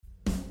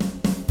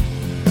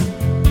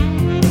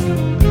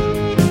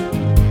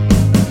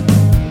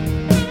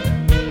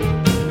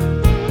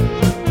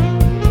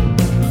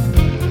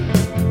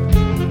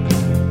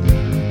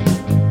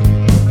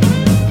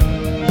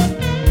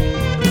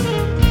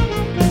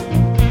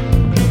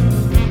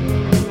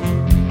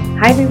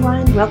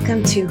everyone.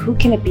 Welcome to Who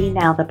Can It Be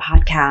Now, the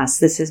podcast.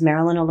 This is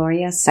Marilyn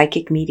Aloria,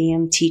 psychic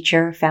medium,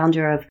 teacher,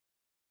 founder of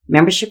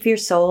Membership for Your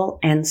Soul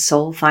and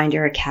Soul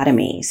Finder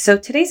Academy. So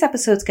today's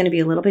episode is going to be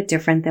a little bit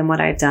different than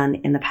what I've done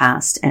in the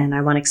past, and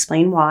I want to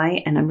explain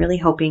why. And I'm really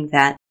hoping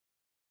that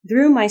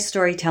through my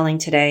storytelling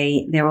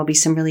today, there will be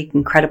some really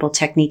incredible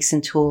techniques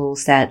and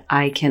tools that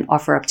I can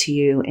offer up to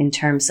you in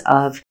terms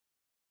of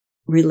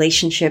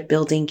relationship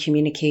building,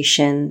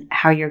 communication,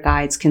 how your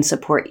guides can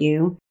support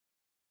you,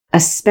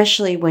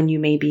 especially when you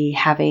may be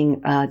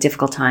having a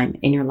difficult time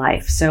in your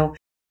life. So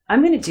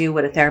I'm going to do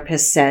what a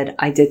therapist said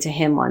I did to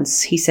him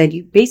once. He said,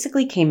 "You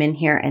basically came in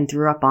here and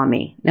threw up on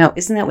me." Now,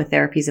 isn't that what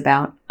therapy's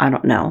about? I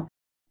don't know.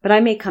 But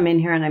I may come in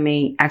here and I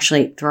may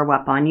actually throw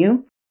up on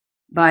you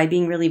by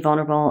being really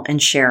vulnerable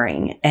and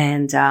sharing.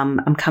 And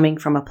I'm coming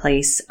from a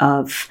place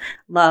of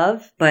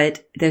love,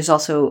 but there's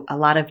also a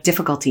lot of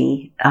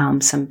difficulty,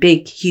 some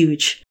big,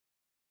 huge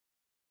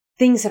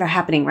things that are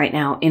happening right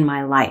now in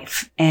my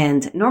life.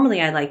 And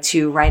normally I like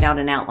to write out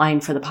an outline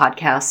for the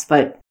podcast,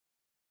 but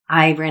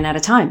I ran out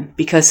of time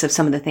because of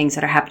some of the things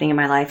that are happening in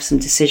my life, some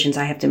decisions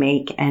I have to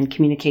make and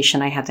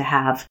communication I have to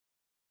have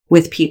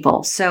with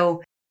people. So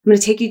I'm going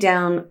to take you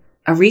down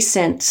a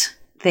recent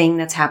thing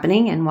that's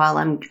happening. And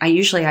while I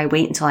usually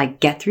wait until I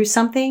get through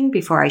something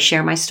before I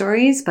share my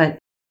stories, but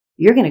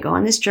you're going to go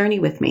on this journey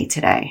with me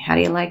today. How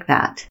do you like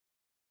that?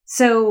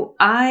 So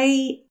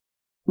I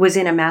was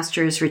in a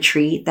master's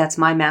retreat. That's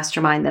my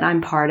mastermind that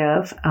I'm part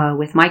of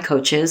with my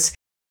coaches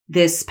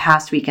this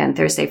past weekend,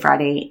 Thursday,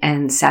 Friday,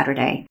 and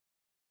Saturday.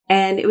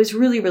 And it was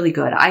really, really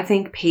good. I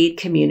think paid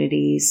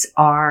communities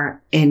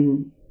are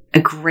in a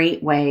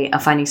great way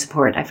of finding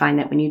support. I find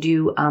that when you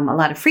do a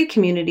lot of free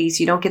communities,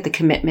 you don't get the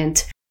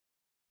commitment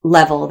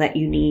level that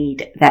you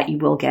need that you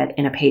will get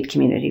in a paid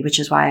community, which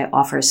is why I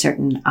offer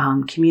certain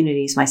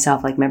communities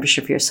myself, like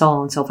Membership for Your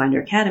Soul and Soul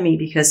Finder Academy,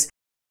 because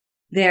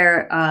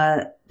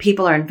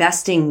people are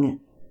investing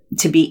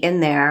to be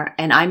in there,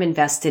 and I'm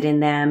invested in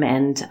them,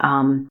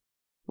 and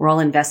we're all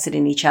invested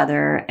in each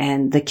other,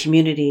 and the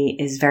community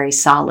is very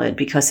solid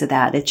because of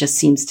that. It just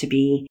seems to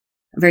be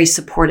a very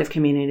supportive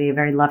community, a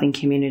very loving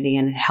community,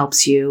 and it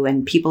helps you,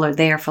 and people are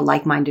there for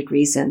like-minded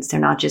reasons.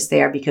 They're not just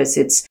there because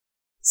it's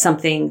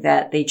something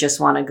that they just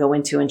want to go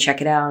into and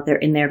check it out. They're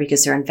in there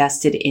because they're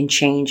invested in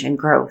change and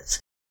growth.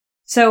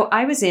 So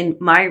I was in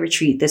my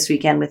retreat this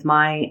weekend with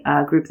my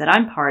group that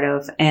I'm part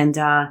of, and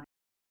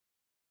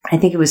I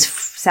think it was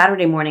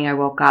Saturday morning I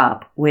woke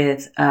up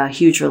with a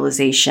huge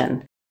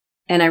realization.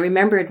 And I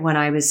remembered when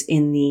I was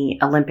in the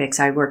Olympics,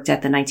 I worked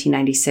at the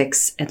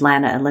 1996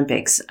 Atlanta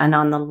Olympics. And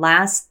on the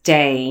last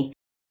day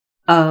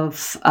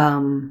of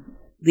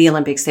the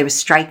Olympics, they were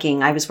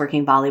striking. I was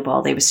working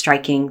volleyball. They were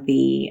striking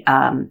the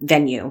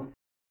venue.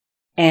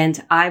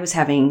 And I was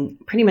having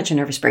pretty much a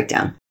nervous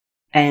breakdown.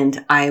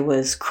 And I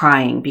was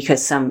crying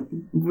because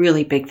some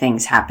really big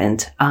things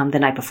happened the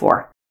night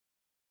before.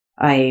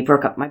 I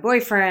broke up with my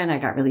boyfriend. I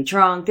got really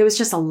drunk. There was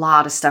just a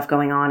lot of stuff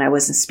going on. I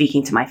wasn't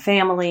speaking to my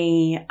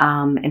family.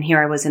 And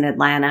here I was in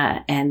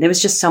Atlanta. And there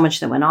was just so much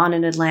that went on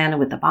in Atlanta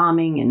with the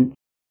bombing and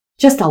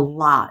just a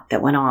lot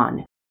that went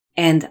on.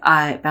 And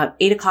about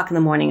 8 o'clock in the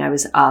morning, I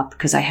was up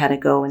because I had to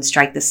go and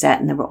strike the set.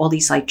 And there were all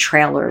these like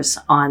trailers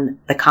on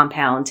the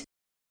compound.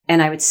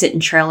 And I would sit in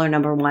trailer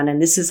number 1.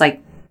 And this is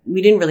like,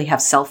 we didn't really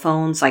have cell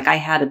phones. Like I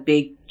had a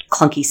big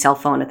clunky cell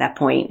phone at that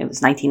point. It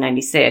was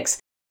 1996.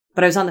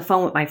 But I was on the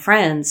phone with my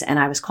friends and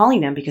I was calling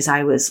them because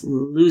I was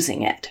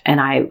losing it. And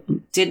I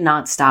did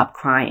not stop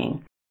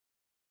crying.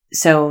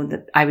 So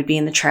I would be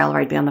in the trailer.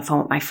 I'd be on the phone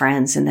with my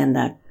friends. And then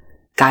the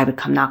guy would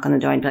come knock on the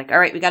door and be like, "All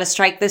right, we got to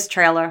strike this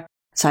trailer."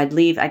 So I'd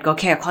leave. I'd go,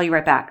 "Okay, I'll call you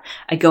right back."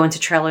 I'd go into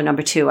trailer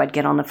number 2. I'd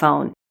get on the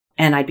phone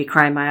and I'd be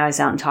crying my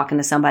eyes out and talking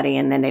to somebody.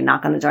 And then they'd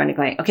knock on the door and they'd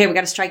go, "Okay, we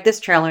got to strike this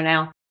trailer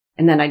now."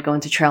 And then I'd go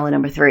into trailer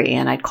number 3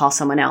 and I'd call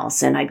someone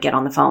else and I'd get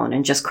on the phone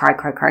and just cry.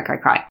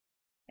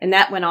 And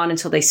that went on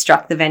until they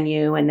struck the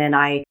venue. And then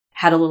I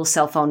had a little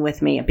cell phone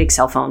with me, a big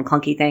cell phone,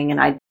 clunky thing.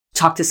 And I'd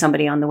talk to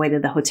somebody on the way to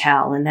the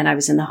hotel. And then I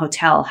was in the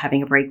hotel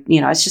having a break.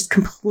 I was just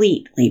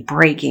completely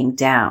breaking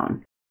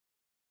down.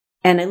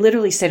 And I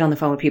literally stayed on the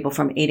phone with people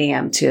from 8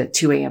 a.m. to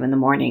 2 a.m. in the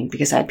morning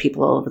because I had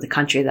people all over the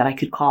country that I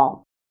could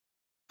call.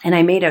 And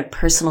I made a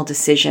personal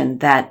decision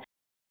that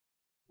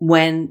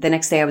when the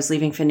next day I was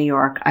leaving for New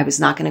York, I was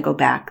not going to go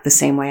back the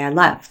same way I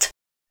left.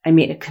 I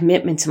made a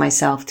commitment to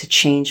myself to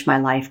change my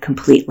life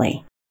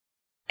completely.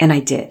 And I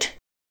did.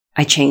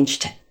 I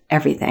changed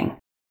everything.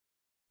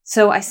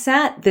 So I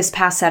sat this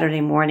past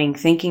Saturday morning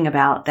thinking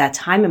about that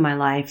time in my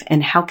life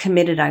and how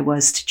committed I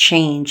was to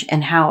change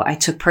and how I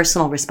took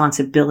personal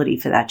responsibility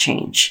for that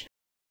change.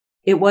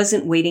 It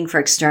wasn't waiting for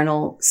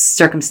external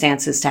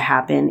circumstances to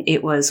happen.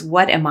 It was,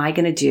 what am I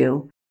going to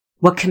do?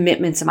 What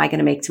commitments am I going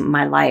to make to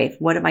my life?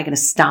 What am I going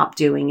to stop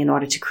doing in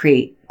order to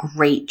create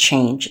great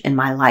change in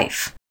my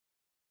life?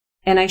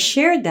 And I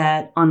shared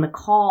that on the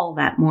call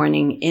that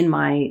morning in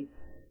my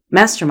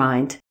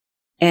mastermind.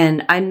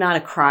 And I'm not a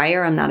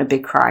crier. I'm not a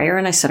big crier.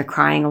 And I started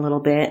crying a little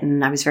bit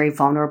and I was very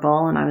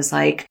vulnerable. And I was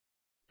like,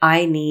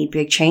 I need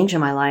big change in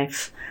my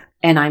life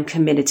and I'm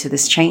committed to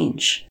this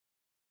change.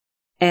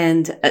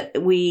 And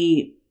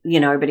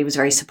everybody was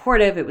very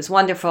supportive. It was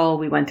wonderful.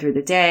 We went through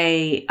the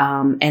day.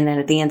 And then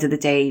at the end of the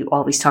day, you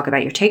always talk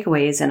about your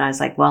takeaways. And I was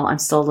like, well, I'm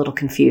still a little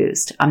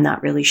confused. I'm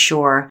not really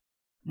sure,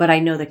 but I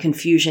know the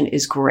confusion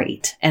is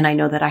great. And I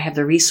know that I have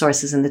the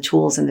resources and the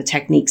tools and the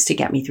techniques to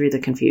get me through the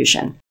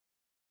confusion.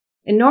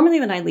 And normally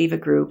when I leave a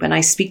group, and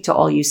I speak to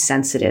all you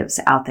sensitives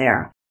out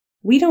there,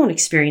 we don't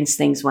experience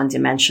things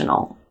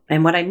one-dimensional.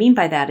 And what I mean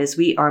by that is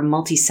we are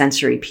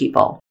multisensory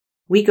people.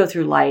 We go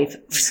through life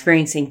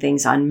experiencing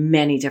things on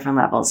many different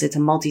levels. It's a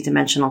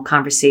multidimensional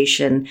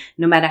conversation,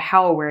 no matter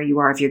how aware you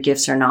are of your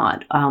gifts or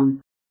not.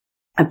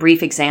 A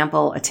brief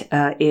example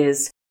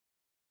is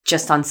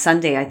just on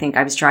Sunday, I think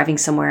I was driving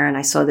somewhere and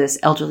I saw this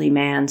elderly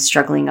man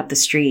struggling up the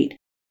street.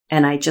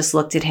 And I just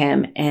looked at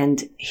him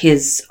and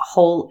his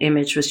whole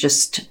image was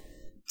just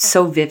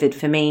so vivid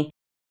for me.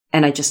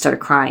 And I just started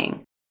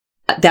crying.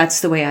 That's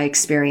the way I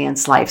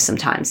experience life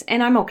sometimes.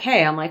 And I'm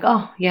okay. I'm like,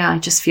 oh, yeah, I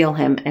just feel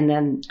him. And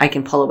then I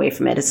can pull away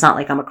from it. It's not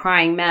like I'm a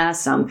crying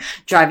mess. I'm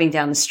driving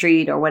down the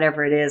street or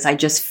whatever it is. I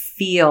just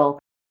feel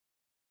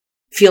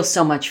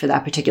so much for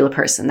that particular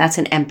person. That's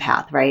an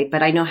empath, right?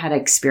 But I know how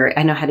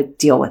to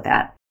deal with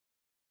that.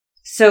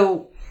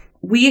 So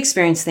we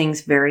experience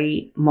things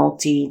very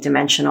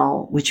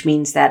multi-dimensional, which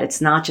means that it's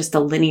not just a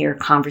linear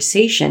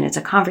conversation. It's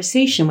a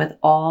conversation with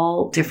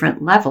all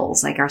different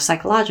levels, like our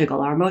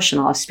psychological, our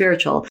emotional, our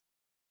spiritual.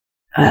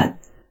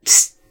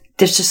 There's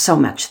just so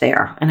much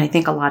there. And I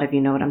think a lot of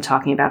you know what I'm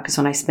talking about, because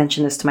when I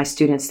mention this to my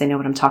students, they know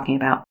what I'm talking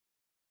about.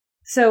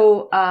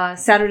 So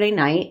Saturday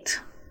night,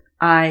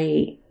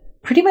 I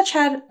pretty much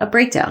had a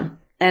breakdown.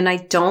 And I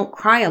don't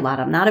cry a lot.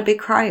 I'm not a big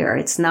crier.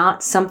 It's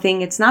not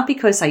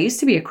because I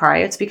used to be a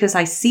crier. It's because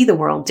I see the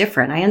world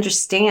different. I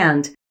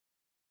understand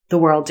the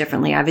world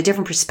differently. I have a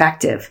different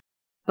perspective.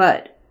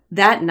 But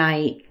that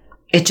night,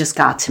 it just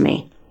got to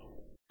me.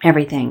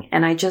 Everything.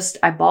 And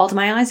I bawled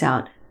my eyes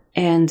out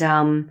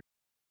and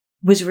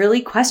was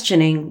really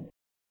questioning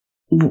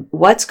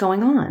what's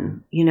going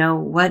on.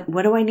 What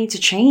do I need to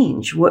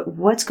change?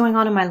 What's going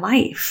on in my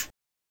life?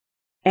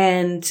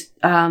 And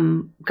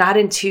got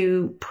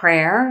into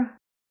prayer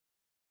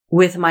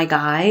with my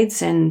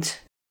guides and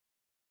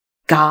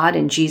God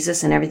and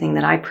Jesus and everything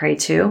that I pray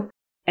to.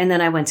 And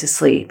then I went to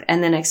sleep.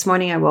 And the next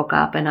morning I woke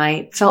up and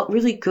I felt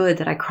really good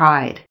that I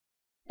cried.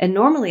 And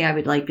normally I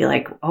would be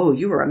like, oh,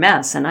 you were a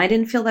mess. And I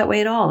didn't feel that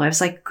way at all. I was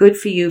like, good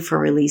for you for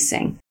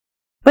releasing,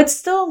 but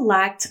still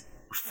lacked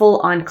full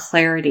on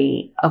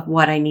clarity of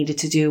what I needed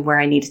to do, where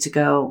I needed to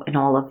go and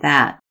all of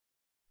that.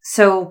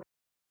 So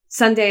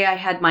Sunday I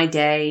had my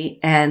day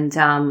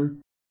and,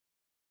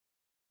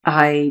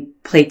 I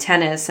played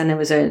tennis and it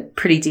was a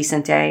pretty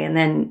decent day. And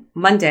then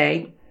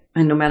Monday,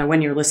 and no matter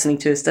when you're listening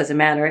to this, doesn't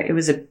matter. It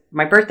was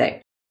my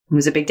birthday. It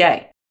was a big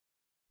day.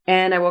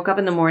 And I woke up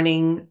in the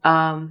morning,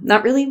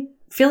 not really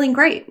feeling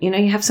great. You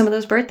have some of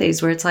those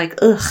birthdays where it's like,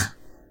 ugh,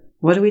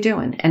 what are we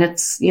doing? And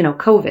it's,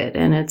 COVID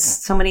and it's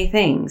so many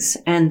things.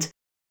 And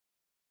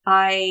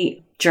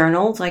I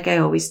journaled like I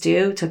always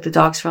do, took the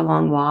dogs for a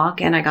long walk,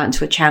 and I got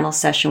into a channel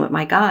session with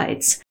my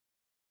guides.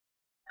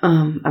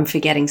 I'm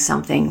forgetting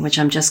something, which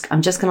I'm just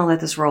going to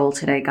let this roll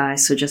today,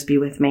 guys. So just be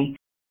with me.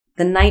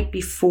 The night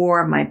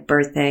before my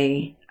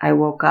birthday, I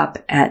woke up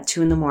at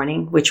 2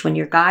 a.m, which when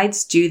your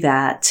guides do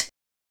that,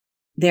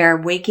 they're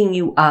waking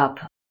you up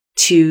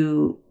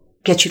to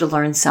get you to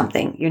learn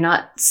something. You're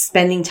not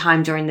spending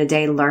time during the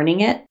day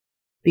learning it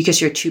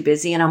because you're too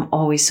busy. And I'm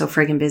always so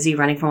friggin' busy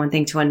running from one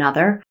thing to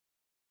another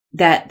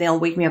that they'll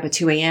wake me up at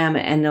 2 a.m.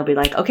 and they'll be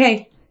like,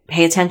 okay,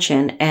 pay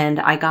attention. And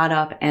I got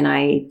up and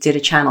I did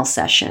a channel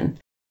session.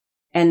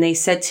 And they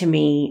said to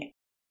me,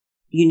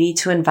 you need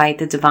to invite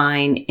the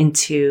divine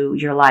into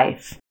your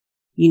life.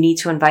 You need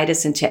to invite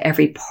us into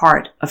every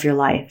part of your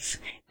life,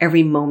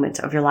 every moment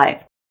of your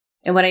life.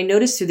 And what I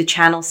noticed through the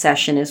channel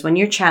session is when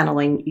you're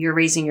channeling, you're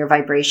raising your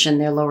vibration,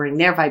 they're lowering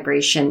their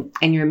vibration,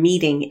 and you're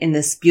meeting in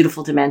this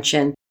beautiful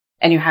dimension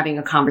and you're having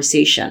a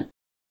conversation.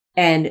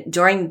 And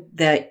during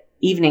the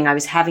evening, I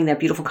was having that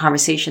beautiful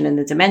conversation in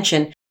the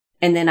dimension.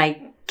 And then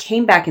I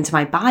came back into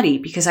my body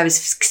because I was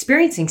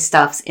experiencing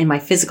stuff in my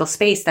physical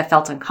space that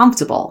felt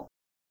uncomfortable.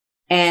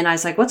 And I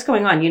was like, what's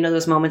going on?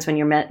 Those moments when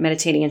you're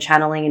meditating and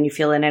channeling and you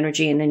feel an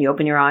energy and then you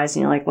open your eyes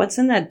and you're like, what's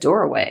in that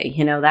doorway?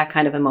 That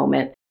kind of a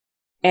moment.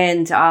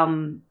 And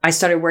I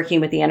started working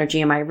with the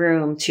energy in my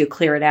room to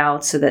clear it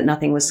out so that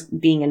nothing was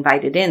being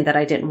invited in that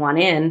I didn't want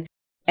in.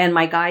 And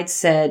my guide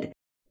said,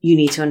 you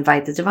need to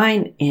invite the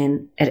divine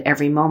in at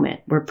every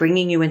moment. We're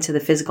bringing you into the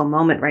physical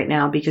moment right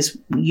now because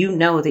you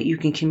know that you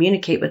can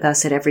communicate with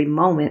us at every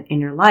moment in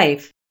your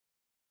life,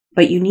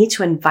 but you need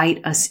to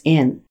invite us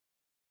in.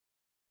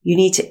 You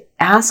need to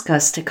ask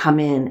us to come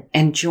in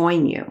and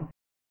join you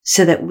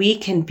so that we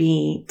can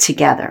be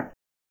together.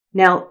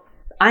 Now,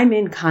 I'm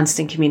in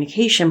constant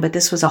communication, but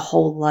this was a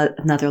whole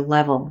another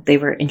level they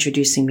were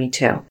introducing me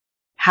to.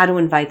 How to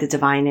invite the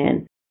divine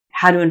in,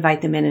 how to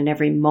invite them in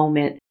every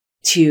moment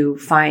to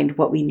find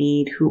what we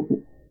need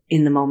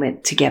in the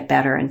moment to get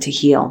better and to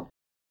heal.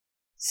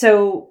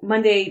 So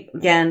Monday,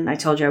 again, I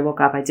told you I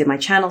woke up, I did my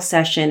channel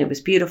session. It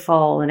was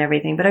beautiful and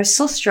everything, but I was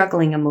still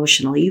struggling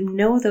emotionally. You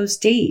know those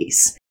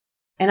days.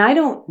 And I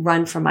don't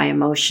run from my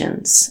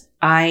emotions.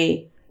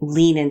 I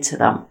lean into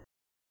them.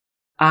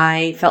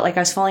 I felt like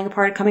I was falling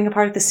apart, coming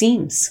apart at the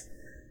seams,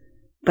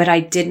 but I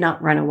did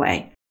not run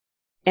away.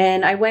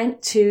 And I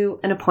went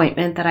to an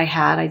appointment that I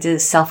had. I did a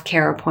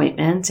self-care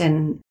appointment,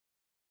 and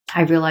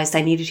I realized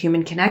I needed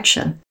human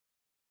connection.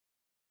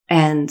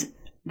 And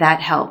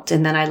that helped.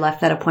 And then I left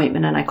that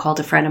appointment and I called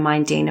a friend of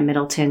mine, Dana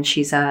Middleton.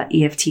 She's a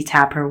EFT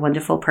tapper,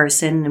 wonderful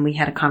person. And we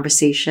had a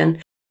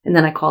conversation. And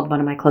then I called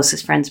one of my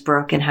closest friends,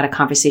 Brooke, and had a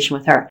conversation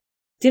with her.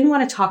 Didn't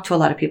want to talk to a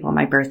lot of people on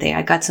my birthday.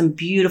 I got some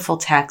beautiful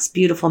texts,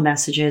 beautiful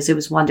messages. It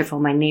was wonderful.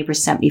 My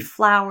neighbors sent me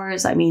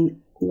flowers. I mean,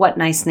 what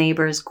nice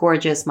neighbors,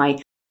 gorgeous. My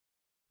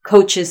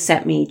coaches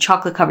sent me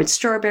chocolate covered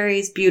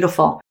strawberries,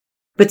 beautiful.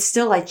 But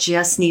still, I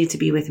just needed to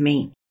be with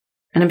me.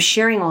 And I'm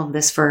sharing all of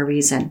this for a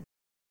reason.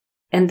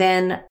 And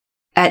then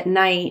at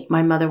night,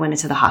 my mother went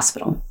into the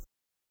hospital.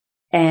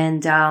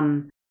 And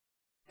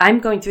I'm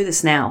going through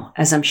this now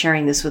as I'm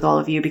sharing this with all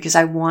of you because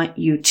I want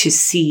you to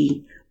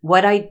see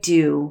what I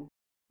do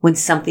when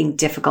something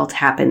difficult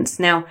happens.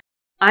 Now,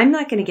 I'm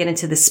not going to get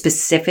into the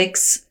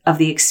specifics of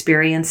the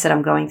experience that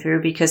I'm going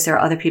through because there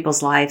are other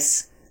people's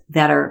lives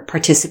that are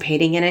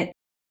participating in it.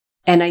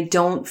 And I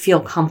don't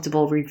feel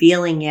comfortable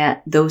revealing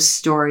yet those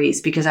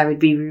stories because I would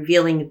be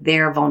revealing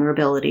their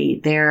vulnerability,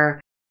 their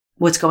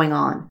what's going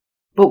on.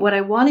 But what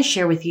I want to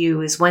share with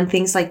you is when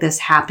things like this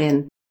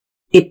happen,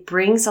 it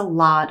brings a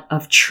lot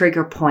of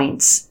trigger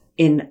points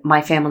in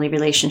my family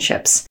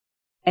relationships.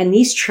 And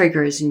these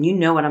triggers, and you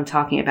know what I'm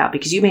talking about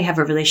because you may have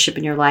a relationship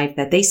in your life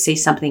that they say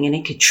something and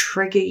it could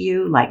trigger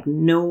you like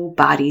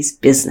nobody's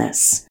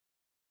business.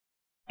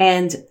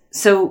 And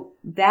so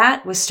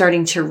that was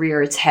starting to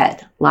rear its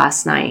head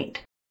last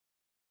night.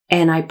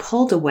 And I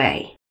pulled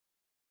away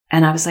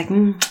and I was like,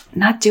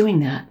 not doing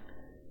that.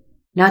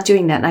 Not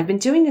doing that. And I've been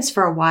doing this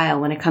for a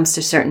while when it comes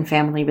to certain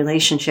family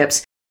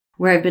relationships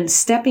where I've been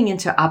stepping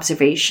into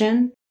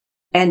observation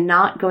and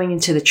not going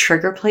into the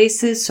trigger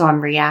places. So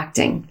I'm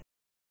reacting.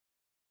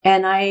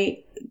 And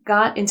I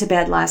got into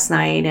bed last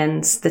night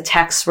and the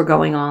texts were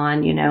going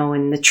on,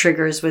 and the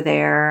triggers were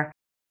there.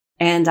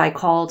 And I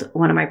called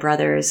one of my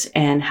brothers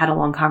and had a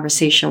long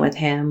conversation with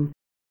him.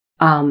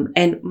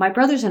 And my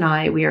brothers and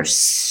I, we are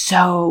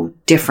so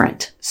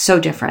different, so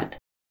different.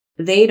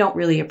 They don't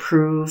really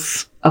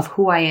approve of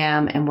who I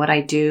am and what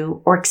I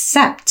do or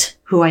accept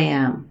who I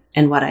am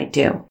and what I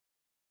do.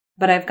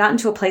 But I've gotten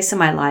to a place in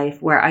my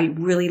life where I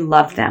really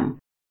love them.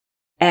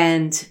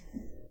 And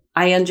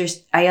I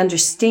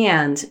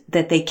understand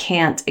that they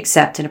can't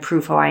accept and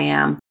approve who I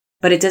am,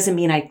 but it doesn't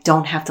mean I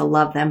don't have to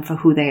love them for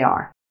who they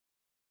are.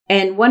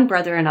 And one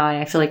brother and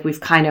I feel like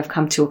we've kind of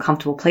come to a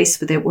comfortable place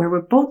with it where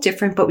we're both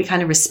different, but we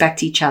kind of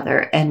respect each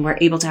other and we're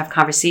able to have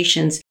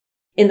conversations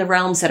in the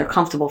realms that are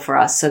comfortable for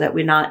us so that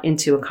we're not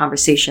into a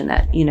conversation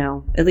that,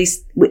 at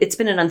least it's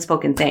been an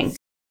unspoken thing.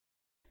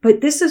 But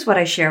this is what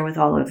I share with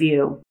all of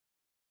you.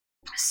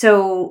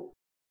 So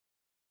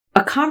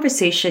a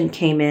conversation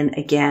came in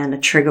again, a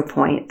trigger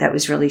point that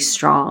was really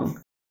strong.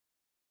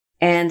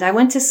 And I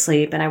went to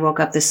sleep and I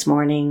woke up this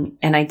morning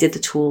and I did the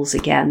tools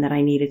again that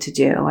I needed to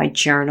do. I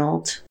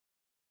journaled.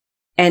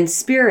 And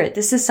spirit,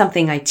 this is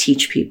something I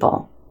teach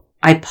people.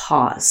 I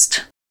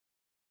paused.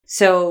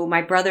 So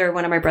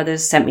one of my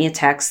brothers sent me a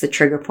text, the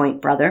trigger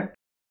point brother.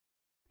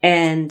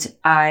 And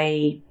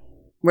I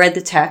read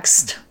the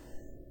text.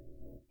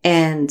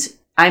 And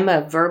I'm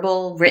a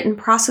verbal written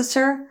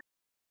processor.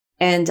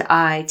 And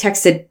I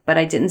texted, but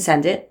I didn't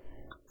send it.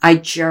 I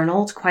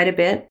journaled quite a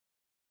bit.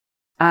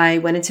 I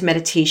went into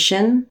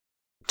meditation,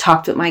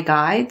 talked with my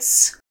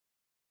guides,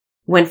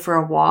 went for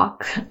a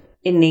walk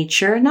in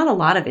nature. Not a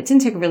lot of it.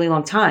 Didn't take a really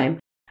long time.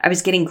 I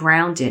was getting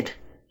grounded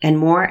and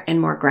more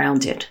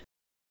grounded.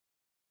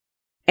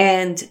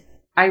 And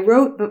I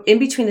wrote, in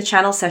between the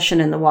channel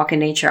session and the walk in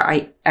nature,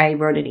 I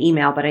wrote an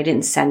email, but I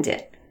didn't send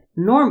it.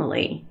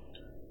 Normally,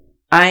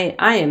 I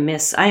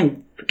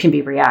can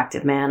be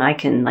reactive, man. I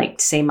can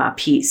say my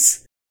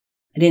piece.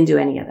 I didn't do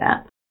any of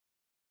that.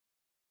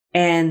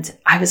 And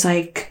I was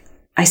like,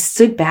 I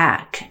stood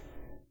back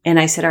and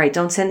I said, all right,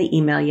 don't send the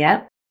email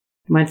yet.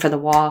 Went for the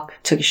walk,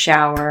 took a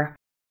shower,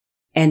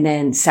 and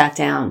then sat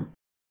down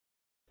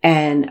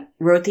and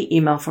wrote the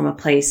email from a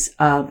place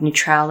of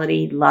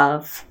neutrality,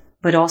 love,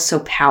 but also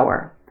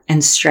power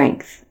and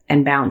strength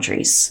and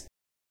boundaries.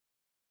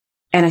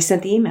 And I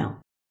sent the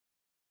email.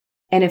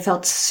 And it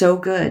felt so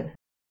good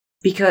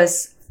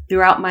because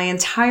throughout my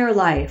entire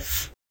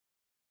life,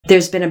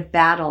 there's been a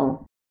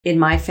battle in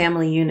my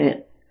family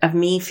unit of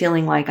me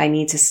feeling like I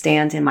need to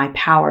stand in my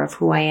power of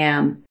who I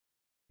am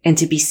and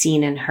to be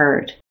seen and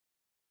heard.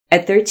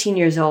 At 13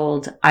 years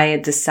old, I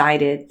had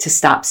decided to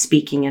stop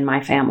speaking in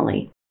my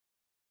family.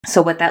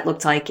 So what that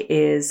looked like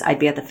is I'd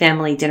be at the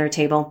family dinner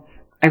table.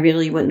 I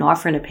really wouldn't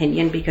offer an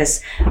opinion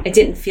because I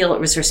didn't feel it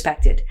was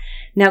respected.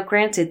 Now,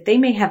 granted, they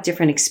may have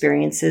different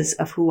experiences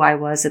of who I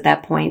was at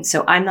that point.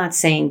 So I'm not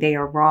saying they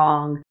are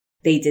wrong.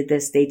 They did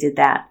this, they did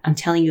that. I'm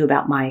telling you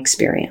about my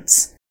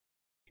experience.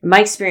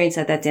 My experience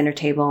at that dinner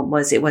table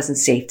was it wasn't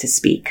safe to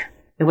speak.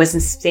 It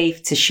wasn't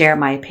safe to share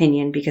my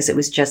opinion because it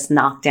was just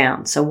knocked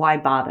down. So why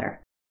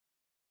bother?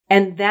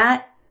 And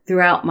that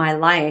throughout my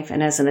life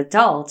and as an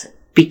adult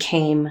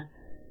became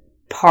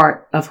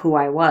part of who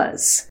I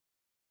was.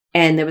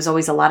 And there was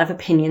always a lot of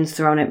opinions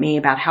thrown at me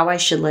about how I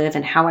should live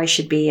and how I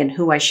should be and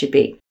who I should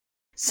be.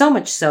 So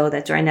much so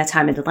that during that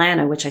time in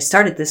Atlanta, which I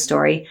started this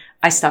story,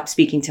 I stopped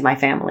speaking to my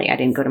family. I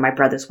didn't go to my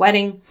brother's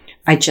wedding.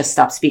 I just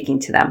stopped speaking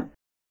to them.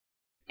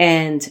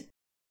 And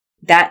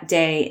that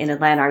day in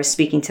Atlanta, I was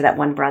speaking to that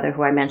one brother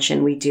who I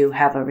mentioned. We do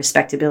have a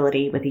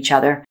respectability with each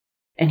other.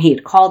 And he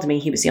had called me.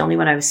 He was the only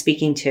one I was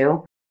speaking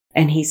to.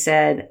 And he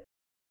said,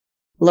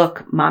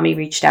 look, mommy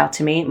reached out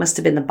to me. It must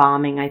have been the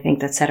bombing, I think,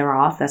 that set her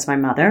off. That's my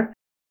mother.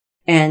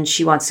 And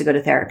she wants to go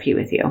to therapy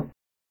with you.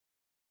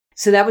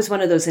 So that was one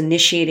of those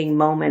initiating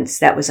moments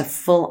that was a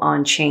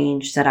full-on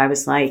change that I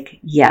was like,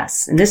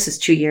 yes. And this is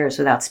 2 years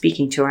without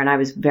speaking to her. And I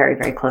was very,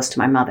 very close to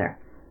my mother.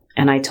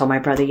 And I told my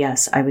brother,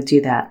 yes, I would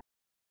do that.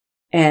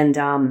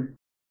 And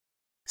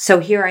so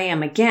here I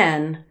am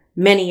again,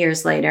 many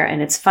years later.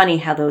 And it's funny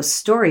how those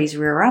stories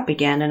rear up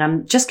again. And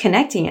I'm just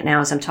connecting it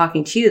now as I'm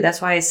talking to you.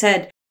 That's why I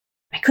said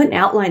I couldn't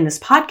outline this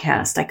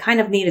podcast. I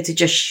kind of needed to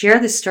just share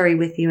this story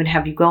with you and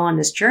have you go on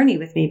this journey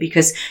with me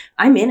because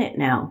I'm in it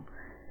now.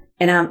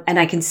 And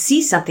I can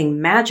see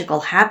something magical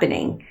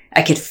happening.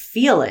 I could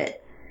feel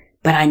it,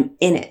 but I'm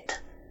in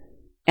it.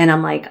 And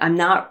I'm like, I'm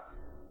not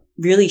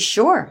really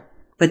sure,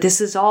 but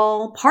this is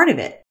all part of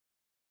it.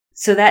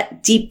 So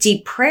that deep,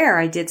 deep prayer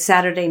I did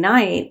Saturday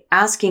night,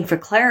 asking for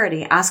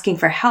clarity, asking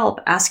for help,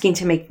 asking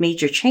to make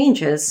major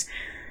changes,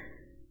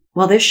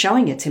 well, they're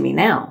showing it to me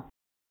now.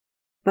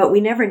 But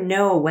we never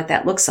know what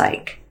that looks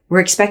like. We're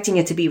expecting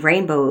it to be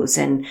rainbows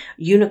and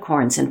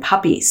unicorns and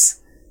puppies.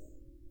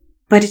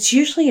 But it's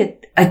usually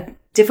a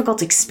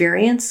difficult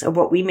experience, or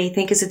what we may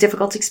think is a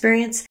difficult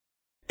experience,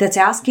 that's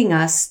asking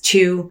us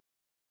to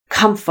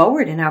come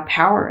forward in our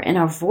power, in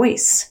our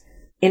voice,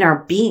 in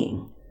our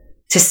being,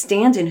 to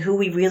stand in who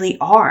we really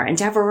are and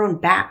to have our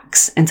own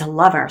backs and to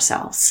love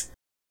ourselves.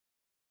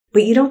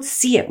 But you don't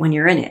see it when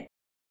you're in it.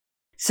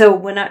 So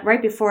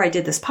right before I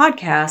did this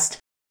podcast,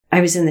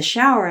 I was in the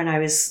shower and I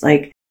was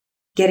like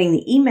getting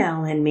the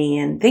email in me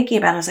and thinking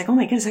about it. I was like, oh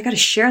my goodness, I got to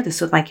share this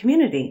with my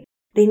community.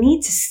 They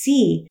need to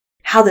see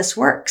how this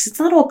works. It's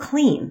not all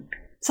clean.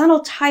 It's not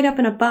all tied up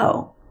in a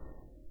bow.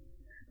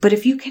 But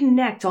if you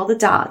connect all the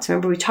dots,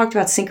 remember we talked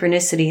about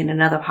synchronicity in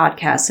another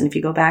podcast. And if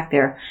you go back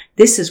there,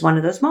 this is one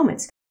of those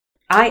moments.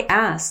 I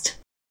asked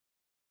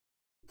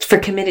for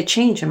committed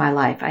change in my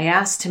life. I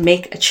asked to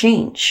make a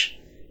change.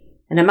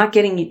 And I'm not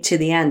getting to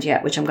the end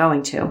yet, which I'm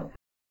going to.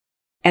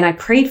 And I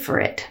prayed for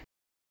it.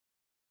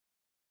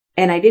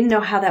 And I didn't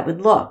know how that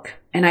would look.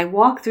 And I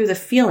walked through the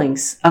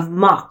feelings of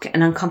muck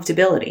and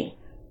uncomfortability.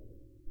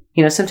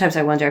 You know, sometimes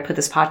I wonder, I put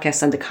this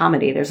podcast under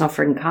comedy. There's no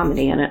friggin'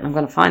 comedy in it. I'm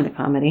going to find the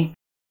comedy.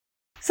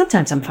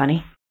 Sometimes I'm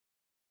funny.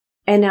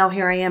 And now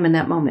here I am in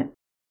that moment.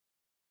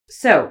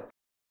 So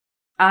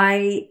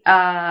I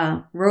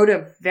wrote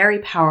a very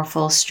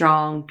powerful,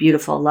 strong,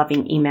 beautiful,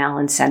 loving email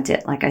and sent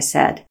it, like I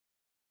said.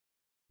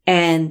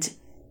 And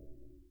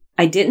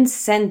I didn't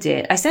send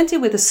it. I sent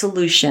it with a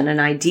solution, an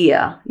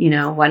idea. You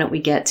know, why don't we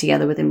get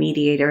together with a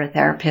mediator, a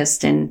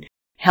therapist, and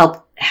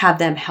have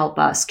them help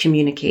us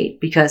communicate,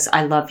 because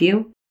I love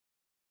you.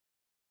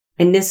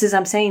 And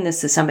I'm saying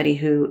this to somebody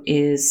who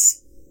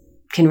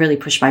can really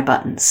push my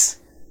buttons.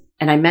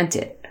 And I meant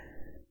it.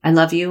 I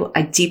love you.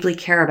 I deeply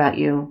care about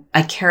you.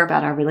 I care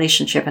about our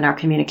relationship and our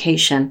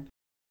communication.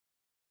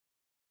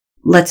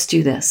 Let's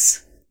do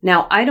this.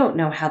 Now, I don't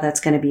know how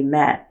that's going to be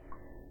met.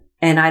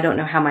 And I don't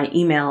know how my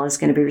email is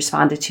going to be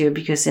responded to,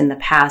 because in the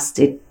past,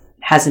 it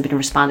hasn't been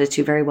responded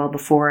to very well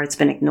before. It's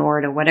been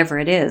ignored or whatever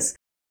it is.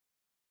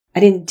 I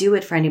didn't do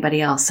it for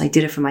anybody else. I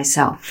did it for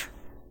myself.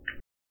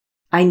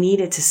 I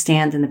needed to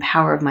stand in the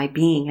power of my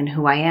being and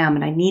who I am.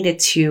 And I needed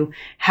to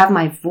have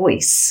my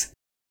voice,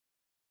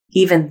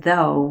 even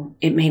though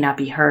it may not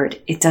be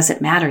heard. It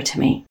doesn't matter to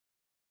me,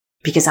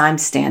 because I'm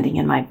standing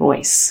in my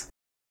voice.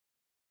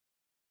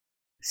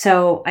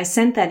 So I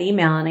sent that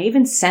email, and I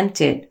even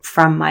sent it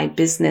from my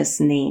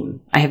business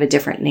name. I have a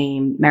different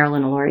name.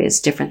 Marilyn Aloria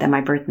is different than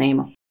my birth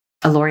name.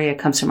 Aloria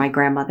comes from my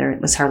grandmother. It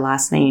was her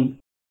last name.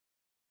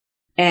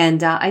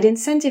 And I didn't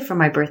send it from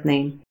my birth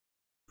name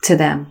to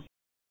them.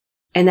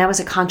 And that was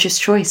a conscious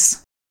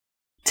choice,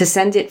 to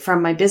send it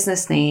from my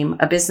business name,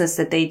 a business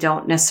that they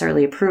don't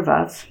necessarily approve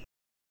of,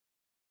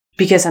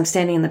 because I'm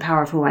standing in the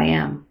power of who I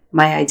am,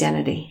 my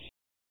identity.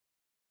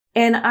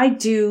 And I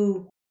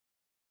do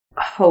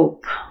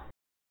hope,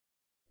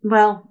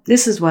 well,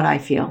 this is what I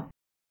feel.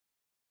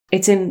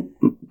 It's in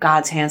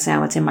God's hands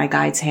now. It's in my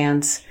guide's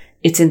hands.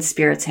 It's in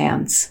Spirit's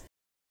hands.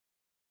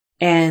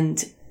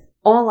 And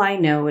all I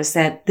know is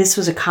that this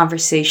was a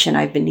conversation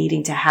I've been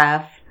needing to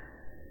have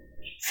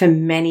for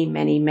many,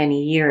 many,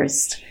 many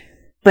years,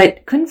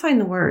 but couldn't find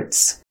the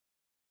words.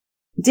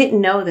 Didn't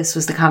know this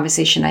was the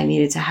conversation I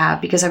needed to have,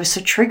 because I was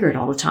so triggered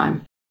all the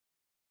time.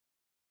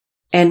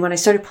 And when I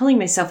started pulling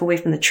myself away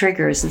from the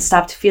triggers and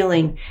stopped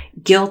feeling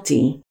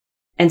guilty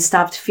and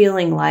stopped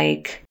feeling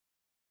like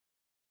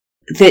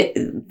that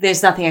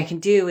there's nothing I can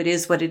do. It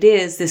is what it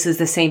is. This is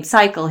the same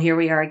cycle. Here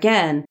we are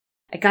again.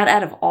 I got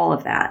out of all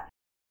of that.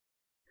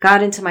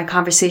 Got into my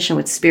conversation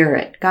with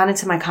spirit. Got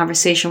into my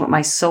conversation with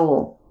my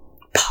soul.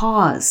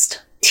 Paused.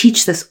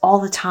 Teach this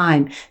all the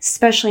time,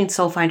 especially in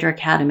Soul Finder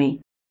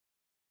Academy.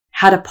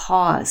 How to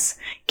pause.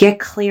 Get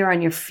clear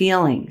on your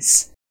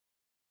feelings.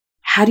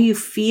 How do you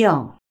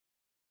feel?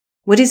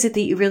 What is it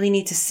that you really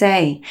need to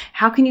say?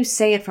 How can you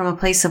say it from a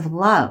place of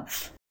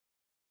love?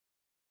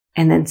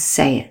 And then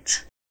say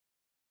it.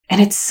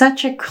 And it's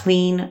such a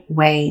clean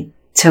way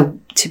to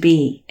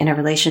be in a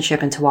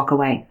relationship and to walk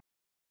away.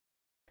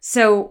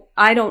 So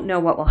I don't know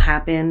what will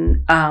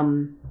happen,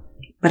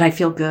 but I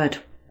feel good.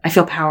 I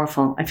feel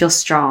powerful. I feel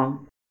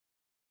strong.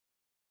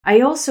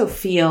 I also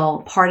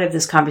feel part of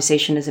this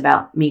conversation is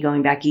about me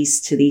going back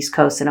east to the East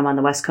Coast, and I'm on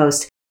the West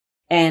Coast.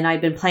 And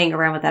I've been playing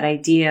around with that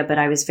idea, but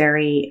I was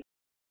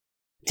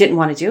didn't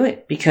want to do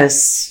it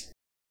because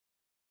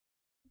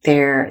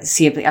I'm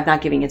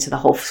not giving into the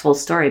whole full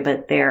story,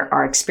 but there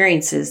are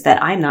experiences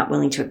that I'm not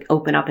willing to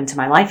open up into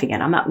my life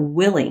again. I'm not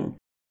willing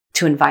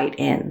to invite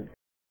in.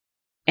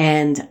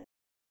 And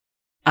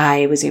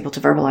I was able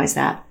to verbalize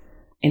that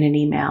in an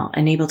email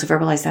and able to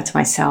verbalize that to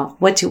myself.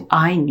 What do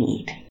I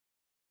need?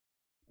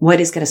 What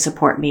is going to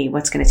support me?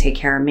 What's going to take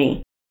care of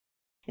me?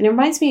 And it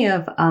reminds me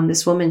of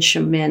this woman,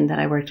 Shemin, that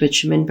I worked with,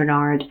 Shemin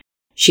Bernard.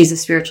 She's a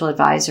spiritual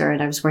advisor,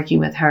 and I was working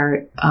with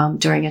her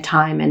during a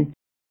time, and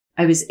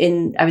I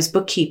was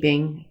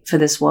bookkeeping for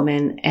this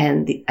woman,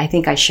 and I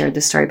think I shared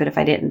this story, but if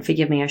I didn't,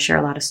 forgive me. I share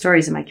a lot of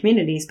stories in my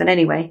communities. But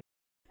anyway,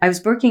 I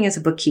was working as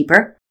a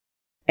bookkeeper,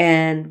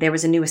 and there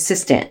was a new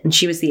assistant, and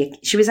she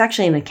was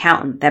actually an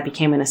accountant that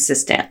became an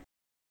assistant.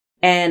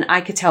 And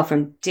I could tell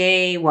from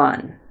day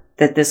one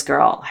that this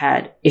girl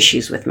had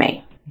issues with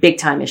me, big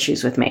time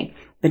issues with me,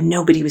 but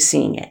nobody was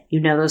seeing it. You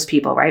know those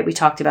people, right? We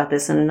talked about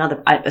this in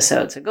another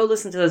episode. So go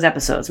listen to those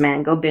episodes,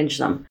 man. Go binge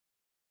them.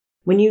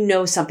 When you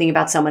know something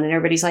about someone and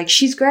everybody's like,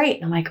 she's great.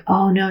 And I'm like,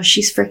 oh no,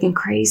 she's freaking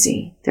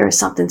crazy. There is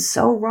something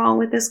so wrong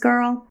with this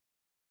girl.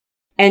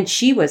 And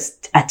she was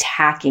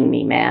attacking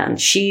me, man.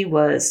 She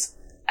was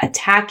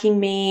attacking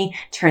me,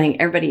 turning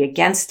everybody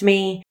against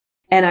me.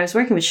 And I was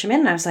working with Shemin,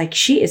 and I was like,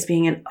 she is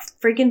being a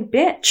friggin'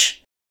 bitch.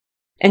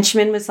 And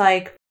Shemin was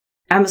like,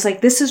 I was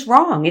like, this is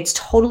wrong. It's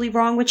totally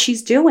wrong what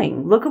she's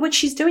doing. Look at what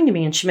she's doing to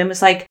me. And Shemin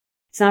was like,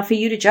 it's not for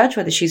you to judge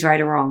whether she's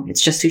right or wrong.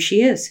 It's just who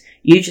she is.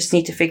 You just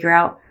need to figure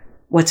out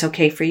what's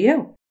okay for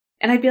you.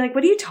 And I'd be like,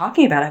 what are you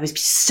talking about? I was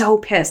so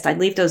pissed. I'd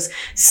leave those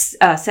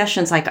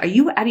sessions like, are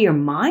you out of your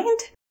mind?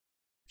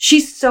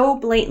 She's so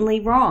blatantly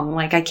wrong.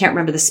 Like, I can't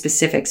remember the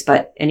specifics,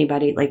 but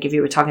anybody, like if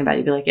you were talking about it,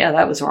 you'd be like, yeah,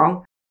 that was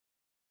wrong.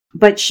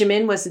 But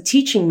Shemin was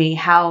teaching me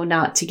how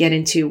not to get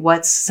into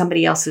what's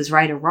somebody else's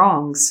right or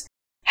wrongs.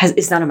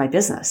 It's none of my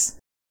business.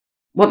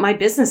 What my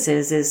business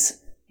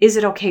is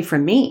it okay for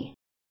me?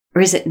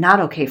 Or is it not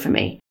okay for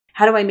me?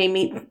 How do I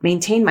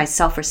maintain my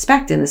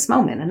self-respect in this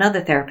moment? Another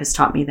therapist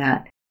taught me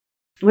that.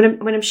 What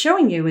I'm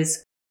showing you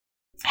is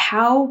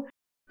how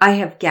I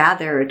have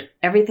gathered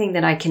everything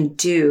that I can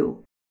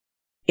do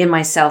in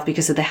myself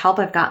because of the help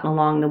I've gotten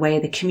along the way,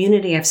 the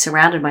community I've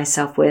surrounded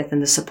myself with,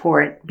 and the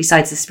support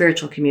besides the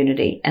spiritual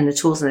community and the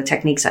tools and the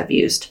techniques I've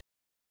used.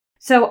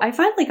 So I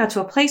finally got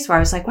to a place where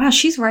I was like, wow,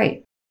 she's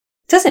right.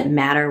 It doesn't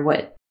matter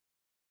what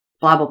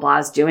blah, blah, blah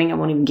is doing. I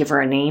won't even give her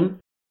a name.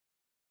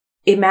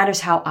 It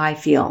matters how I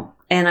feel.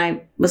 And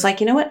I was like,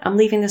 you know what? I'm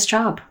leaving this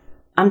job.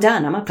 I'm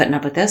done. I'm not putting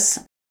up with this.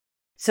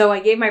 So I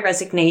gave my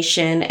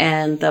resignation,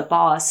 and the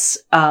boss,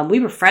 we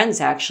were friends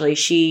actually.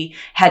 She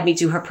had me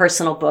do her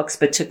personal books,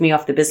 but took me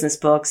off the business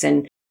books.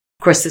 And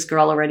of course, this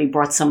girl already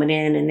brought someone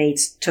in, and they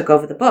took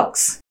over the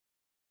books.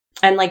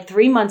 And like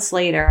 3 months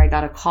later, I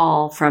got a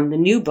call from the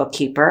new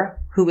bookkeeper,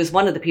 who was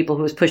one of the people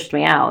who was pushed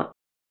me out,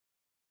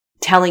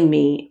 telling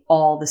me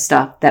all the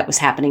stuff that was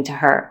happening to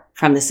her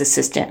from this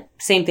assistant.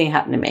 Same thing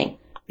happened to me.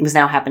 It was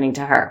now happening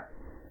to her.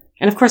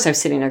 And of course, I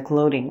was sitting there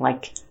gloating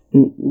like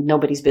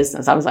nobody's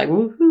business. I was like,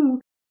 woohoo.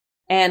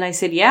 And I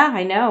said, yeah,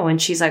 I know. And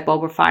she's like,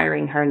 well, we're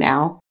firing her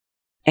now.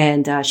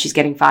 And she's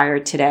getting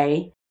fired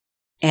today.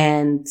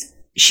 And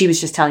she was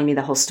just telling me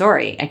the whole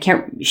story. I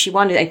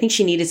think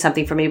she needed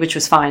something from me, which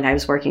was fine. I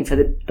was working for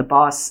the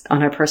boss on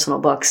her personal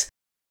books.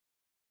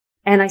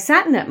 And I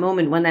sat in that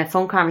moment when that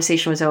phone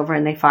conversation was over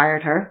and they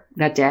fired her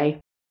that day.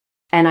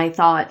 And I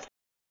thought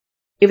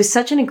it was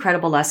such an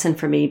incredible lesson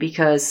for me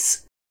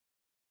because,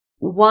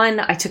 one,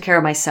 I took care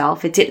of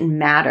myself. It didn't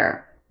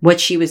matter what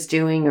she was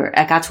doing, or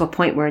I got to a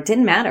point where it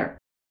didn't matter.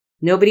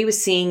 Nobody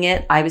was seeing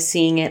it. I was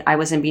seeing it. I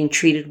wasn't being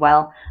treated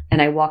well.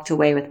 And I walked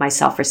away with my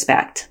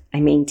self-respect.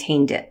 I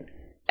maintained it.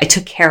 I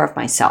took care of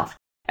myself.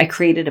 I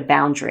created a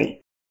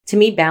boundary. To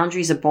me,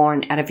 boundaries are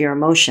born out of your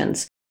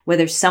emotions.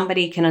 Whether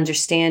somebody can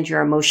understand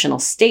your emotional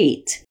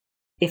state,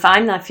 if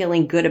I'm not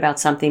feeling good about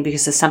something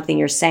because of something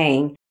you're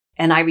saying,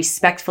 and I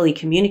respectfully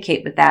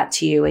communicate with that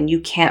to you and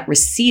you can't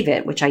receive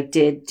it, which I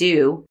did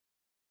do,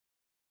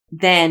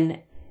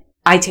 then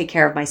I take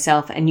care of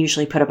myself and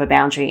usually put up a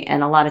boundary.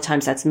 And a lot of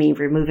times that's me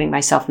removing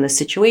myself from the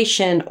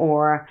situation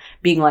or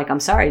being like, I'm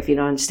sorry if you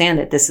don't understand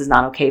it. This is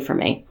not okay for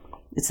me.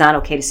 It's not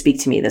okay to speak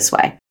to me this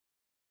way.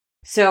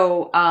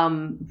 So,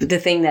 but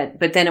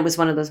then it was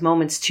one of those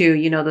moments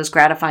too, those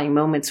gratifying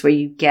moments where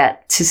you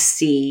get to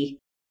see,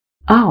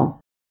 oh,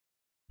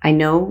 I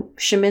know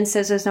Shemin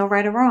says there's no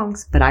right or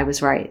wrongs, but I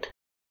was right.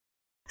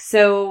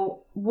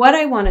 So what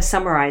I want to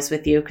summarize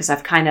with you, because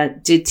I've kind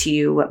of did to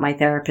you what my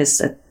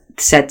therapist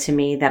said to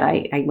me, that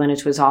I went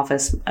into his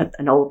office,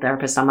 an old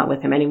therapist, I'm not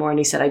with him anymore. And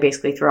he said, I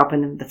basically threw up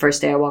in him the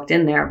first day I walked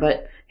in there,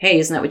 but hey,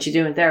 isn't that what you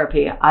do in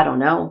therapy? I don't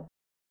know.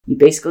 You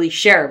basically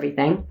share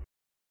everything.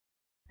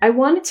 I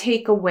want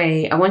you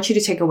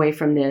to take away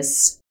from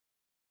this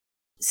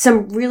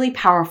some really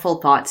powerful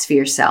thoughts for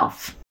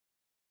yourself.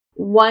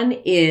 One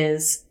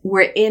is,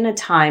 we're in a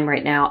time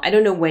right now. I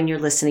don't know when you're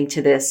listening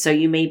to this. So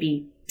you may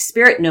be,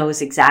 Spirit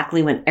knows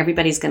exactly when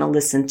everybody's going to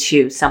listen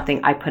to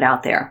something I put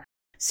out there.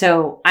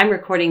 So I'm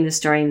recording this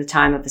during the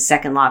time of the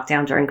second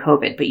lockdown during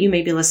COVID, but you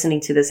may be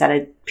listening to this at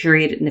a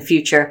period in the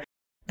future,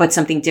 but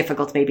something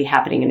difficult may be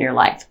happening in your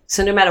life.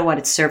 So no matter what,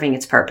 it's serving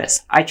its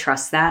purpose. I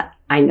trust that.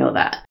 I know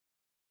that.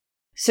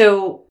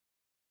 So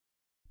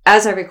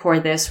as I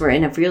record this, we're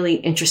in a really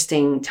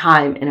interesting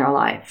time in our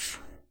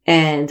life.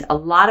 And a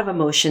lot of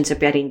emotions are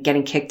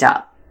getting kicked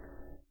up.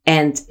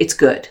 And it's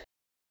good.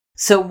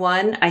 So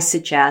one, I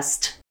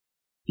suggest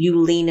you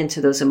lean into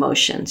those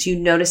emotions. You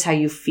notice how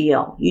you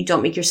feel. You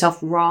don't make yourself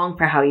wrong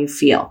for how you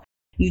feel.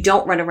 You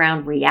don't run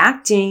around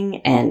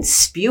reacting and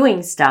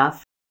spewing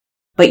stuff,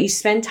 but you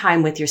spend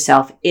time with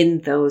yourself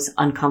in those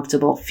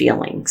uncomfortable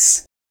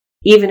feelings,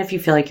 even if you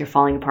feel like you're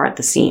falling apart at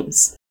the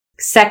seams.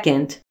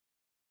 Second,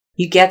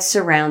 you get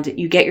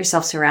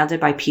yourself surrounded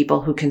by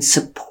people who can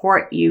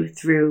support you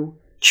through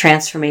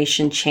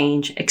transformation,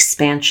 change,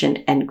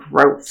 expansion, and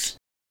growth.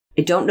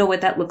 I don't know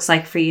what that looks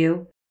like for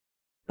you,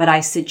 but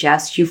I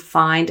suggest you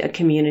find a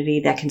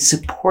community that can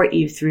support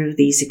you through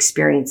these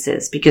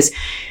experiences. Because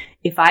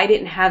if I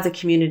didn't have the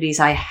communities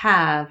I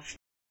have,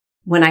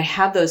 when I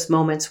have those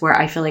moments where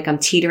I feel like I'm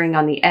teetering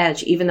on the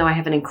edge, even though I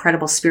have an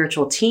incredible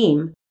spiritual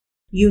team,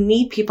 you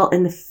need people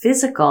in the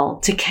physical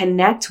to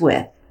connect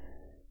with,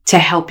 to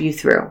help you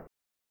through.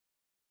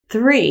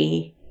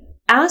 3,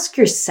 ask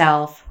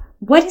yourself,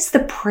 what is the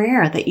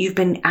prayer that you've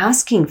been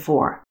asking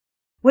for?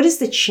 What is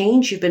the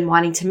change you've been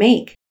wanting to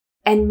make?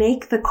 And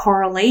make the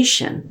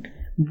correlation.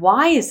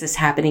 Why is this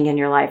happening in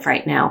your life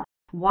right now?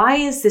 Why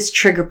is this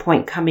trigger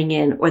point coming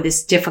in, or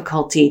this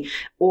difficulty,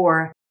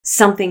 or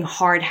something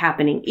hard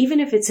happening? Even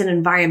if it's an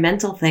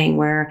environmental thing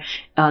where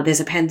there's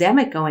a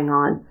pandemic going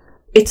on,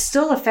 it's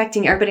still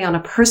affecting everybody on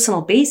a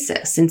personal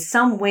basis in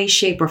some way,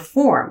 shape, or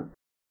form.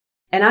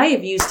 And I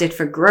have used it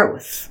for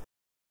growth.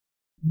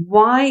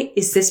 Why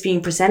is this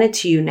being presented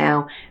to you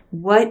now?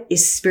 What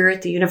is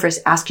Spirit, the universe,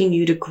 asking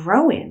you to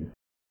grow in?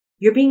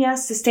 You're being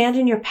asked to stand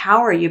in your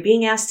power. You're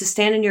being asked to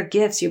stand in your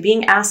gifts. You're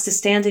being asked to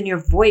stand in your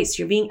voice.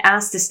 You're being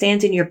asked to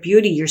stand in your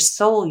beauty, your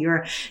soul,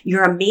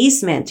 your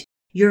amazement,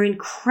 your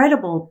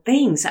incredible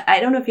things. I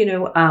don't know if you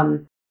know, I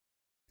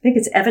think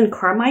it's Evan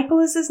Carmichael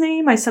is his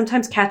name. I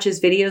sometimes catch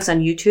his videos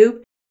on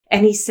YouTube.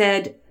 And he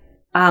said,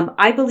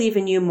 I believe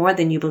in you more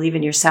than you believe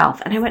in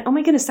yourself. And I went, oh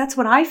my goodness, that's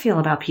what I feel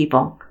about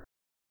people.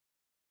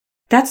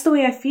 That's the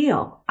way I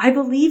feel. I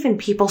believe in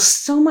people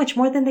so much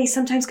more than they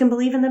sometimes can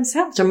believe in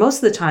themselves, or most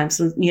of the times,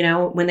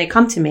 when they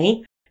come to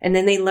me and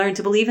then they learn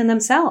to believe in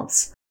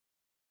themselves.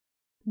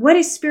 What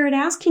is Spirit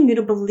asking you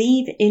to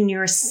believe in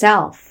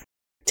yourself?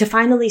 To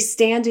finally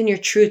stand in your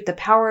truth, the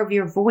power of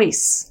your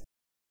voice.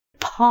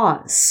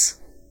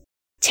 Pause.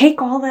 Take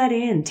all that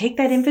in. Take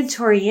that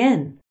inventory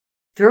in.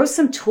 Throw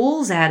some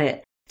tools at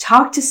it.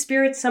 Talk to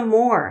Spirit some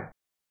more.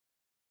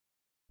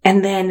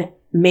 And then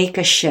make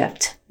a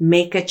shift,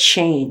 make a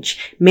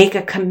change, make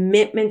a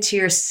commitment to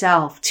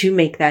yourself to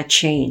make that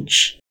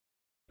change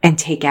and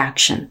take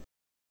action.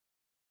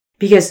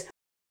 Because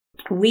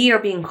we are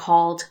being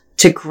called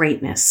to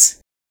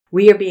greatness.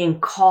 We are being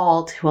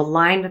called to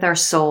align with our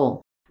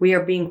soul. We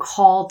are being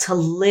called to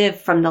live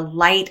from the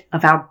light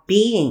of our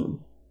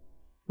being.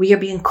 We are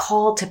being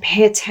called to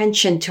pay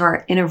attention to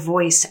our inner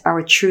voice,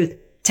 our truth,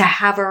 to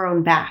have our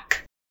own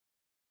back.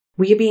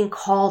 We are being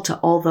called to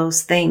all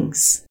those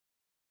things.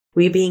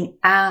 We are being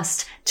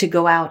asked to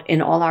go out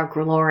in all our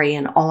glory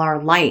and all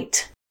our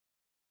light.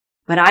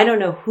 But I don't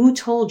know who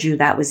told you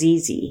that was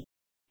easy.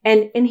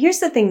 And here's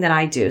the thing that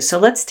I do. So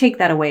let's take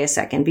that away a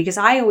second, because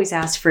I always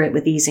ask for it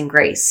with ease and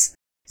grace.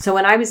 So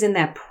when I was in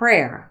that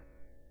prayer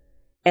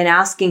and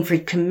asking for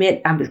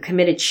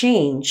committed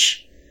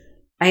change,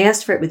 I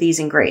asked for it with ease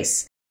and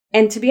grace.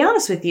 And to be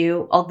honest with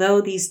you, although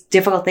these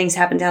difficult things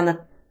happened down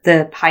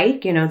the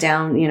pike,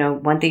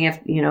 one thing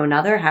after,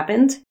 another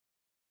happened,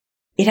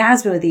 it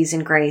has been with ease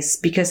and grace,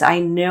 because I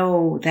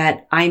know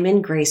that I'm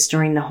in grace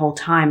during the whole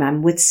time.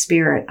 I'm with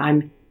Spirit.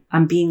 I'm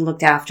being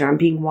looked after. I'm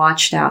being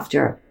watched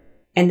after.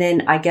 And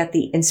then I get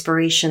the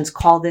inspirations,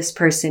 call this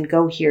person,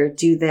 go here,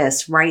 do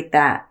this, write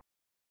that.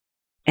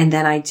 And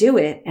then I do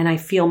it, and I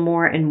feel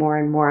more and more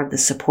and more of the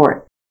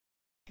support.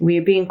 We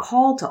are being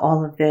called to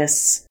all of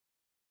this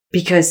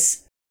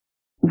because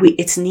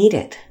it's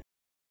needed.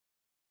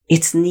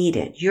 It's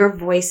needed. Your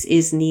voice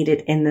is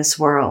needed in this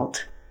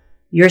world.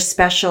 Your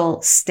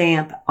special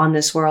stamp on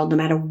this world, no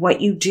matter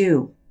what you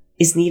do,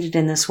 is needed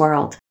in this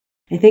world.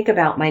 I think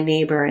about my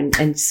neighbor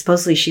and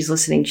supposedly she's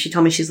listening. She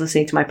told me she's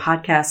listening to my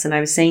podcast. And I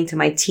was saying to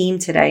my team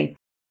today,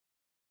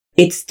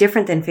 it's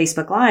different than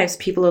Facebook Lives.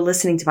 People are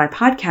listening to my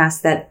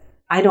podcast that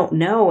I don't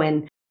know,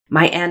 and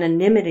my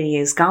anonymity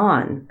is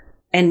gone.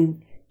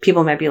 And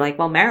people might be like,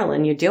 well,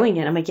 Marilyn, you're doing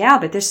it. I'm like, yeah,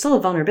 but there's still a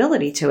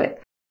vulnerability to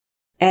it.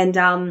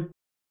 And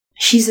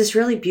she's this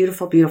really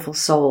beautiful, beautiful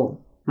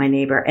soul, my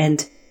neighbor.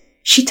 And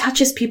she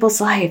touches people's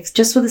lives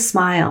just with a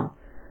smile,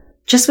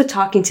 just with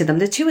talking to them.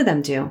 The two of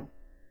them do.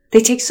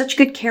 They take such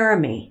good care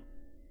of me.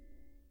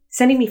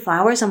 Sending me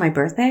flowers on my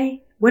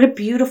birthday? What a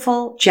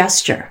beautiful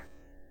gesture.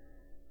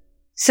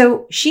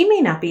 So she may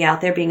not be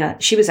out there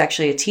she was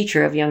actually a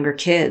teacher of younger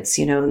kids,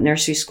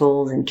 nursery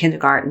schools and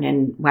kindergarten.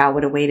 And wow,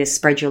 what a way to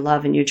spread your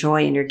love and your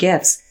joy and your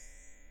gifts.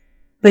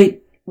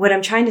 But what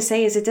I'm trying to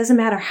say is it doesn't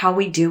matter how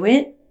we do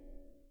it.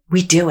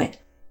 We do it.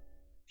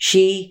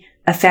 She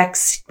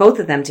affects, both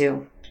of them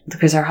do,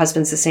 because her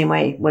husband's the same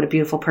way. What a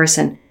beautiful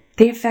person.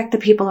 They affect the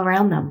people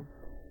around them.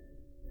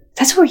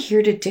 That's what we're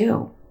here to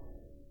do.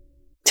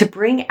 To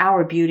bring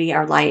our beauty,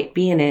 our light,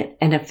 be in it,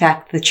 and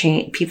affect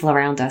the people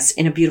around us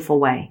in a beautiful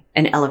way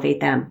and elevate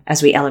them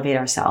as we elevate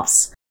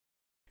ourselves.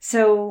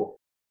 So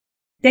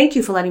thank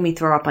you for letting me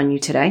throw up on you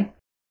today.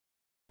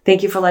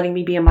 Thank you for letting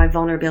me be in my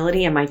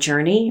vulnerability and my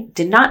journey.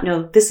 Did not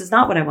know this is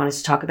not what I wanted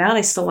to talk about.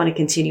 I still want to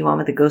continue on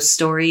with the ghost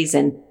stories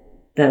and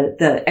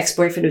the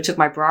ex-boyfriend who took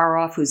my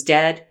bra off, who's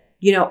dead.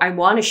 I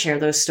want to share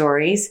those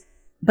stories,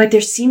 but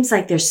there seems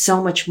like there's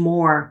so much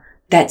more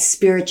that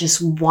spirit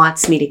just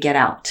wants me to get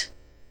out.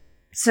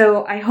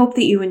 So I hope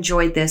that you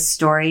enjoyed this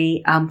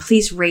story.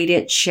 Please rate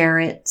it, share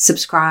it,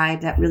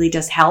 subscribe. That really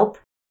does help.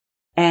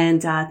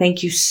 And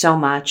thank you so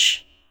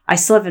much. I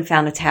still haven't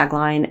found a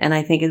tagline, and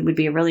I think it would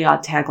be a really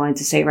odd tagline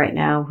to say right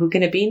now. Who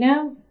can it be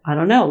now? I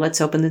don't know.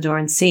 Let's open the door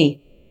and see.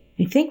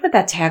 I think what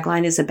that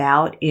tagline is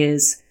about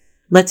is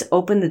let's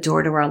open the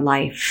door to our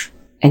life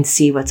and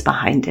see what's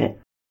behind it.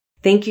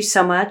 Thank you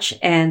so much,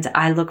 and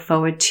I look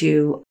forward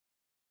to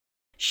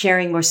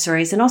sharing more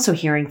stories and also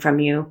hearing from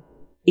you.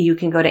 You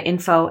can go to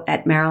info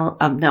at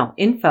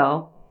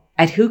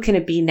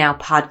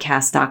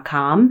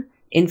whocanitbenowpodcast.com,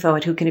 info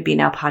at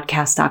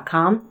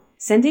whocanitbenowpodcast.com.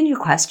 Send in your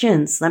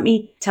questions. Tell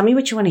me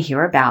what you want to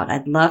hear about.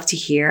 I'd love to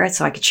hear it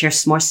so I could share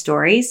some more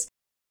stories.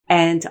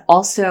 And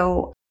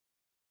also,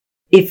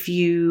 if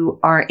you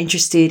are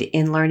interested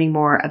in learning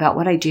more about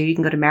what I do, you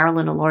can go to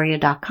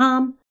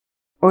marilynoloria.com,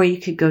 or you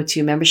could go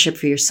to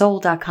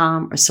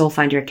membershipforyoursoul.com or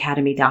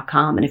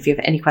soulfinderacademy.com. And if you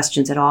have any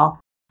questions at all,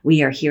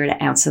 we are here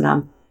to answer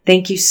them.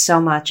 Thank you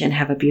so much and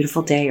have a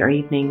beautiful day or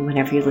evening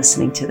whenever you're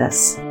listening to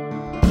this.